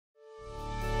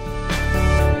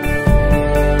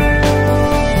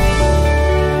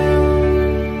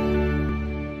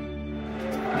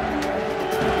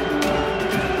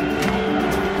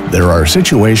There are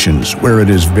situations where it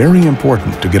is very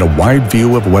important to get a wide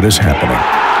view of what is happening.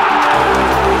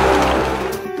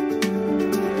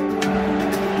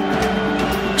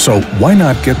 So why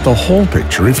not get the whole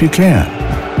picture if you can?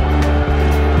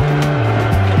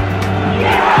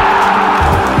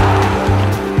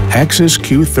 Axis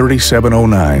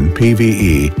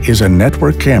Q3709-PVE is a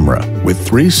network camera with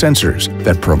 3 sensors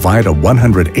that provide a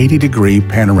 180-degree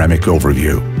panoramic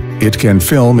overview. It can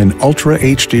film in Ultra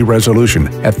HD resolution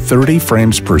at 30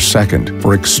 frames per second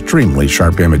for extremely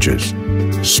sharp images.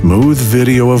 Smooth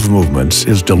video of movements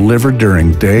is delivered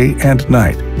during day and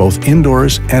night, both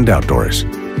indoors and outdoors.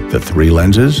 The 3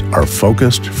 lenses are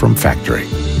focused from factory.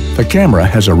 The camera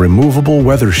has a removable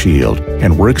weather shield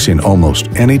and works in almost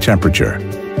any temperature.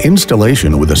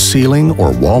 Installation with a ceiling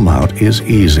or wall mount is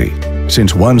easy.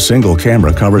 Since one single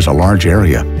camera covers a large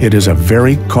area, it is a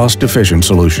very cost-efficient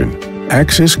solution.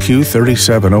 Axis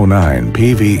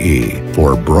Q3709-PVE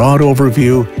for broad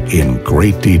overview in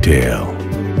great detail.